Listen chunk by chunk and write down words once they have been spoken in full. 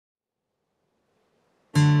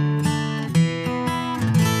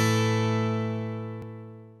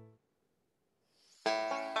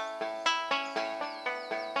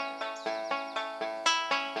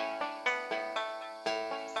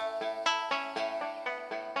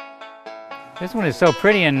This one is so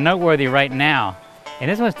pretty and noteworthy right now.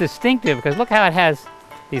 And this one's distinctive because look how it has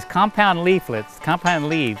these compound leaflets, compound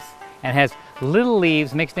leaves, and has little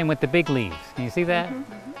leaves mixed in with the big leaves. Can you see that?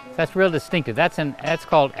 That's real distinctive. That's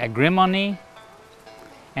called agrimony.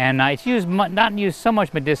 And it's used, not used so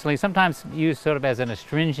much medicinally, sometimes used sort of as an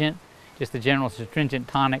astringent, just a general astringent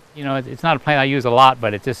tonic. You know, it's not a plant I use a lot,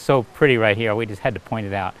 but it's just so pretty right here. We just had to point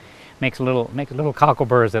it out. Makes little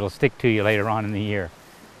cockleburrs that'll stick to you later on in the year.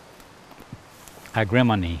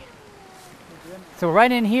 Agrimony. So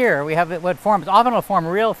right in here we have what forms, often will form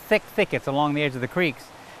real thick thickets along the edge of the creeks.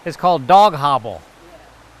 It's called dog hobble.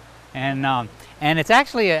 And it's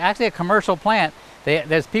actually a commercial plant.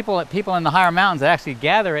 There's people in the higher mountains that actually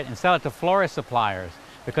gather it and sell it to florist suppliers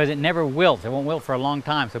because it never wilts. It won't wilt for a long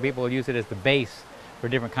time, so people will use it as the base for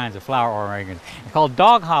different kinds of flower ornaments. It's called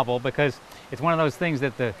dog hobble because it's one of those things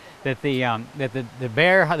that the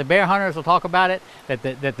bear hunters will talk about it. That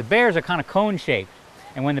the bears are kind of cone shaped,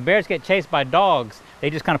 and when the bears get chased by dogs, they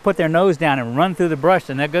just kind of put their nose down and run through the brush,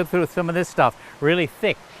 and they'll go through some of this stuff really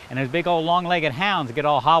thick. And those big old long-legged hounds get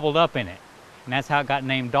all hobbled up in it, and that's how it got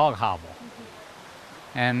named dog hobble.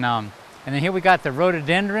 And then here we got the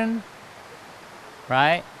rhododendron,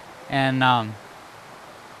 right? And a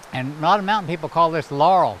lot of mountain people call this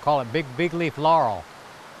laurel, call it big leaf laurel.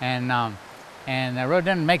 And the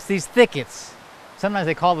rhododendron makes these thickets. Sometimes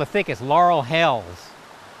they call the thickets laurel hells,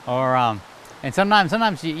 or and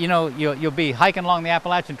sometimes you'll be hiking along the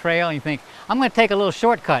Appalachian Trail and you think, I'm going to take a little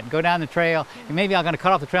shortcut and go down the trail, and maybe I'm going to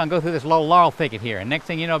cut off the trail and go through this little laurel thicket here. And next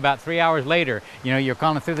thing you know, about 3 hours later, you're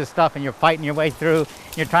going through this stuff and you're fighting your way through.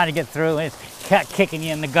 You're trying to get through, and it's kicking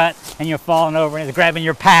you in the gut, and you're falling over, and it's grabbing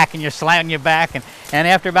your pack, and you're slamming your back. And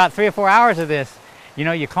after about 3 or 4 hours of this,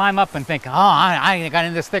 you climb up and think, oh, I got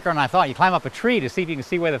in this thicker than I thought. You climb up a tree to see if you can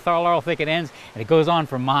see where the laurel thicket ends, and it goes on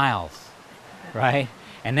for miles, right?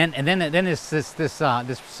 And then this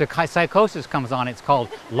psychosis comes on. It's called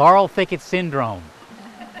laurel thicket syndrome,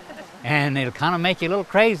 and it'll kind of make you a little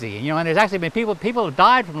crazy. And there's actually been people have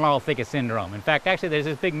died from laurel thicket syndrome. In fact, actually, there's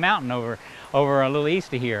this big mountain over a little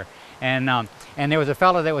east of here, and there was a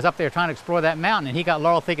fellow that was up there trying to explore that mountain, and he got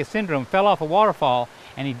laurel thicket syndrome, fell off a waterfall,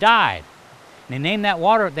 and he died. And they named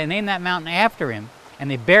that mountain after him,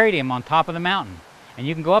 and they buried him on top of the mountain. And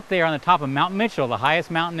you can go up there on the top of Mount Mitchell, the highest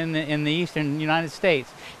mountain in the eastern United States.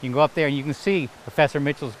 You can go up there and you can see Professor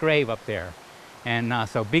Mitchell's grave up there. And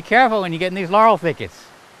so be careful when you get in these laurel thickets.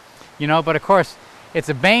 But of course, it's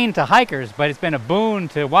a bane to hikers, but it's been a boon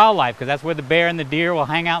to wildlife because that's where the bear and the deer will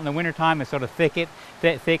hang out in the wintertime. It's sort of thick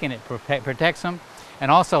and it protects them. And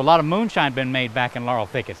also a lot of moonshine been made back in laurel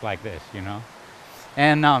thickets like this,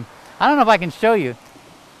 And I don't know if I can show you.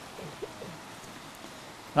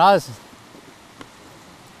 But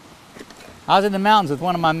I was in the mountains with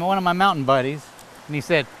one of my mountain buddies, and he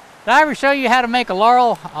said, "Did I ever show you how to make a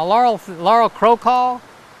laurel crow call?"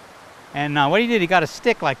 And what he did, he got a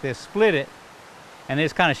stick like this, split it, and they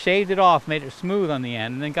just kind of shaved it off, made it smooth on the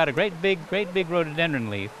end, and then got a great big rhododendron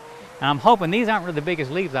leaf. And I'm hoping these aren't really the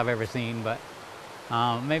biggest leaves I've ever seen, but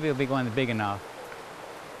maybe it'll be going big enough.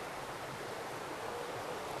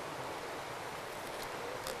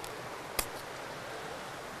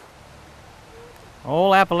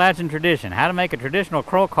 Old Appalachian tradition, how to make a traditional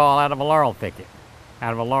crow call out of a laurel thicket,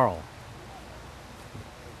 out of a laurel.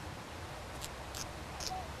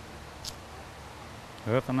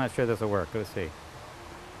 Oops, I'm not sure this will work. Let's see.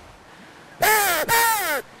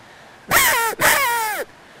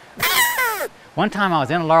 One time I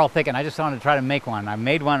was in a laurel thicket and I just wanted to try to make one. I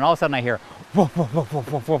made one and all of a sudden I hear, woof, woof, woof,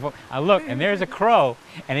 woof, woof, woof. I look and there's a crow,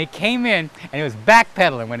 and it came in and it was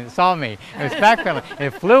backpedaling when it saw me. It was backpedaling and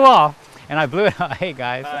it flew off. And I blew it. Hey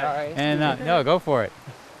guys, right. And no, go for it.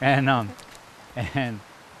 And I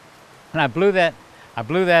blew it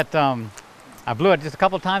just a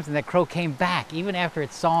couple of times, and that crow came back even after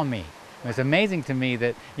it saw me. And it's amazing to me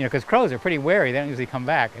that because crows are pretty wary, they don't usually come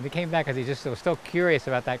back, and they came back because he just was still curious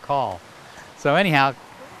about that call. So anyhow,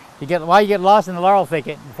 while you get lost in the laurel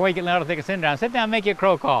thicket, before you get in the laurel thicket, sit down and make your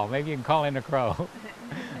crow call. Maybe you can call in a crow.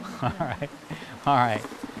 All right.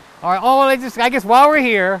 Oh, I guess while we're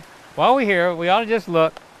here, we ought to just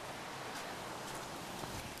look.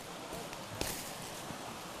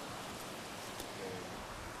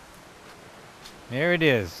 There it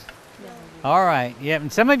is. All right. Yeah,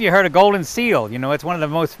 and some of you heard of golden seal. It's one of the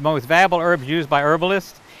most valuable herbs used by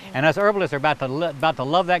herbalists, and us herbalists are about to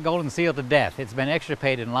love that golden seal to death. It's been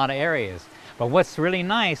extirpated in a lot of areas. But what's really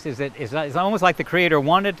nice is that it's almost like the Creator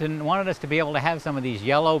wanted us to be able to have some of these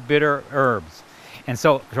yellow, bitter herbs. And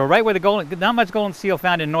so right where not much golden seal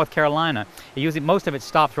found in North Carolina. Most of it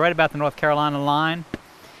stops right about the North Carolina line.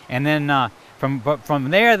 And then From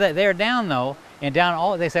there down though, and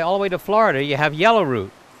down they say all the way to Florida, you have yellow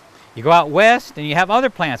root. You go out west and you have other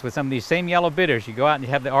plants with some of these same yellow bitters. You go out and you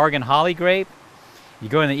have the Oregon holly grape. You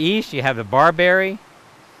go in the east, you have the barberry,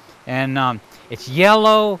 and it's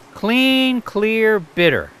yellow, clean, clear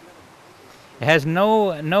bitter. It has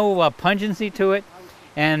no pungency to it,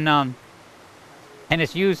 and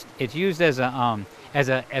it's used as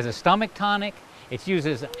a stomach tonic. It's used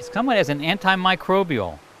as somewhat as an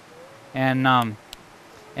antimicrobial, and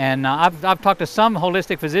I've talked to some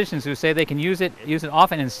holistic physicians who say they can use it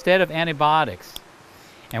often instead of antibiotics.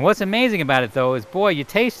 And what's amazing about it though is, boy, you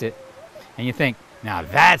taste it and you think, now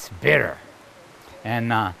that's bitter.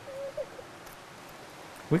 And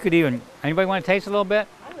we could even, anybody want to taste a little bit?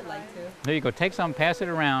 I would like to. There you go, take some, pass it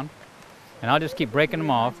around, and I'll just keep breaking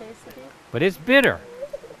them off. But it's bitter,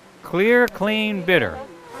 clear, clean, bitter.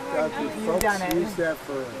 You've done it. Use that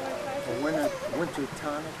for a winter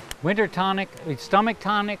tonic. Winter tonic, stomach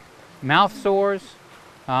tonic, mouth sores.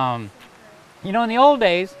 You know, in the old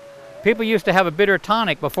days, people used to have a bitter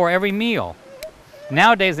tonic before every meal.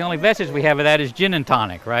 Nowadays, the only vestige we have of that is gin and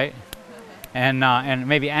tonic, right? And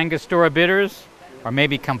maybe Angostura bitters, or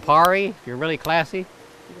maybe Campari, if you're really classy,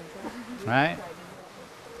 right?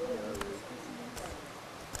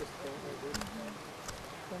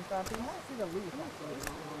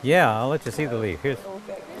 Yeah, I'll let you see the leaf. Here's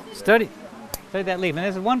study that leaf. And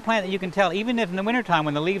this is one plant that you can tell, even if in the wintertime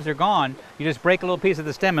when the leaves are gone, you just break a little piece of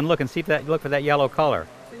the stem and look and see if look for that yellow color.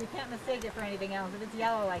 So you can't mistake it for anything else. If it's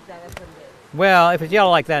yellow like that, that's what it is. Well, if it's yellow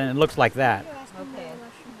like that and it looks like that. Okay.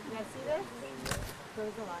 You guys see this?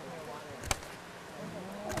 There's a lot in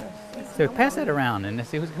your water. So pass that around and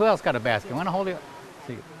see who else got a basket. Want to hold it?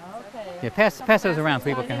 See. Okay. Yeah, pass those around so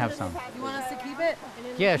people can have some. You want us to keep it?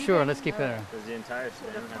 Yeah, sure. Let's keep it. Does the entire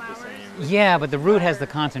stem have the same? Yeah, but the root has the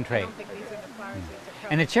concentrate.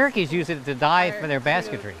 And the Cherokees use it to dye for their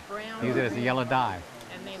basketry. Use it as a yellow dye.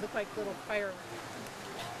 And they look like little fire.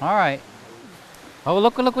 All right. Oh,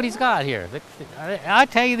 look what he's got here. I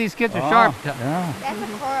tell you, these kids are sharp. Yeah. That's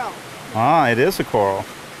a coral. Ah, it is a coral.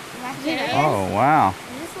 Lactarius. Oh, wow.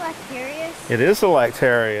 Is this lactarius? It is a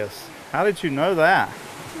lactarius. How did you know that?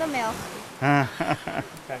 The milk.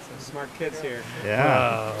 Got some smart kids here.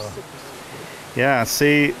 Yeah. Yeah,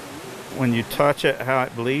 see when you touch it how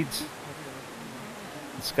it bleeds?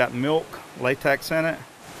 It's got milk, latex in it.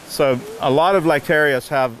 So a lot of lactarius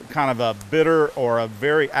have kind of a bitter or a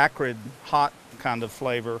very acrid, hot kind of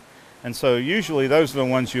flavor. And so usually those are the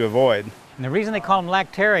ones you avoid. And the reason they call them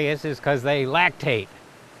lactarius is because they lactate.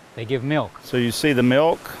 They give milk. So you see the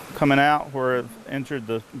milk coming out where it entered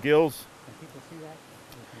the gills.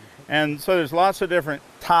 And so there's lots of different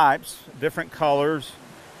types, different colors,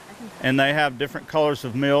 and they have different colors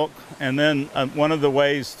of milk. And then one of the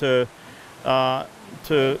ways to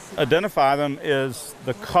identify them is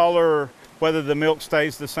the color, whether the milk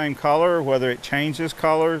stays the same color, whether it changes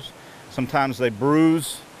colors. Sometimes they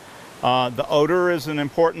bruise. The odor is an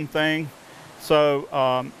important thing.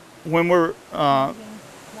 So when we're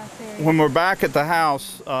back at the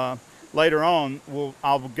house later on,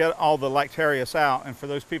 I'll get all the lactarius out, and for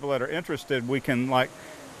those people that are interested, we can like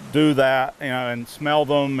do that, you know, and smell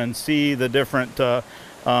them and see the different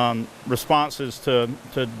responses to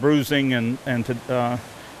bruising and to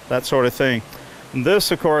that sort of thing. And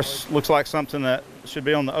this, of course, looks like something that should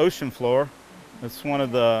be on the ocean floor. It's one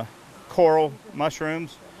of the coral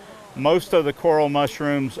mushrooms. Most of the coral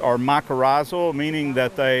mushrooms are mycorrhizal, meaning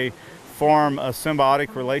that they form a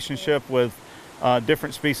symbiotic relationship with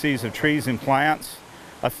different species of trees and plants.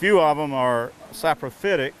 A few of them are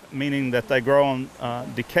saprophytic, meaning that they grow on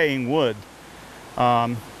decaying wood.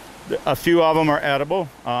 A few of them are edible.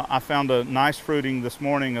 I found a nice fruiting this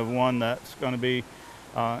morning of one that's going to be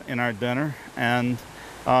in our dinner, and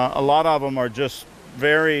a lot of them are just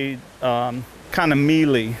very kind of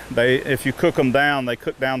mealy. If you cook them down, they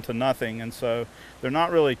cook down to nothing, and so they're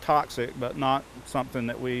not really toxic, but not something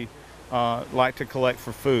that we like to collect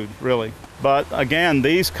for food, really. But again,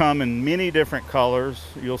 these come in many different colors.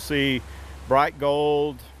 You'll see bright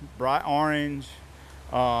gold, bright orange,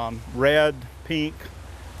 red, pink,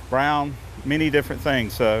 brown, many different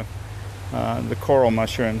things. So the coral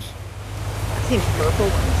mushrooms. I think purple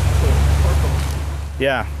ones too. Purple.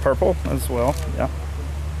 Yeah, purple as well. Yeah.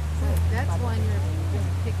 So that's one you're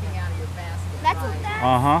picking out of your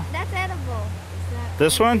basket. That's edible.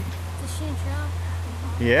 This one? It's a chanterelle.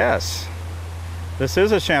 Yes. This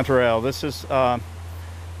is a chanterelle. This is,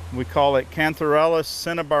 we call it Cantharellus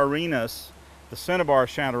cinnabarinus, the cinnabar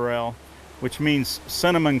chanterelle, which means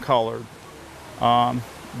cinnamon colored.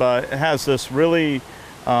 But it has this really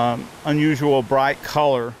unusual bright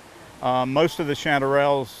color. Most of the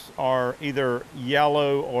chanterelles are either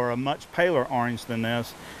yellow or a much paler orange than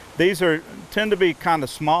this. These tend to be kind of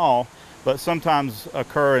small, but sometimes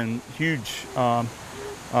occur in huge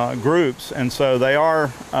groups, and so they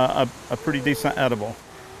are a pretty decent edible.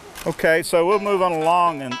 Okay, so we'll move on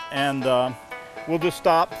along, and we'll just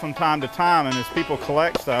stop from time to time, and as people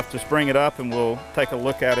collect stuff, just bring it up and we'll take a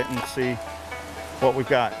look at it and see what we've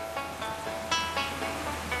got.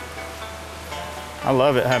 I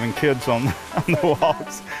love it having kids on the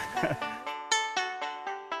walks.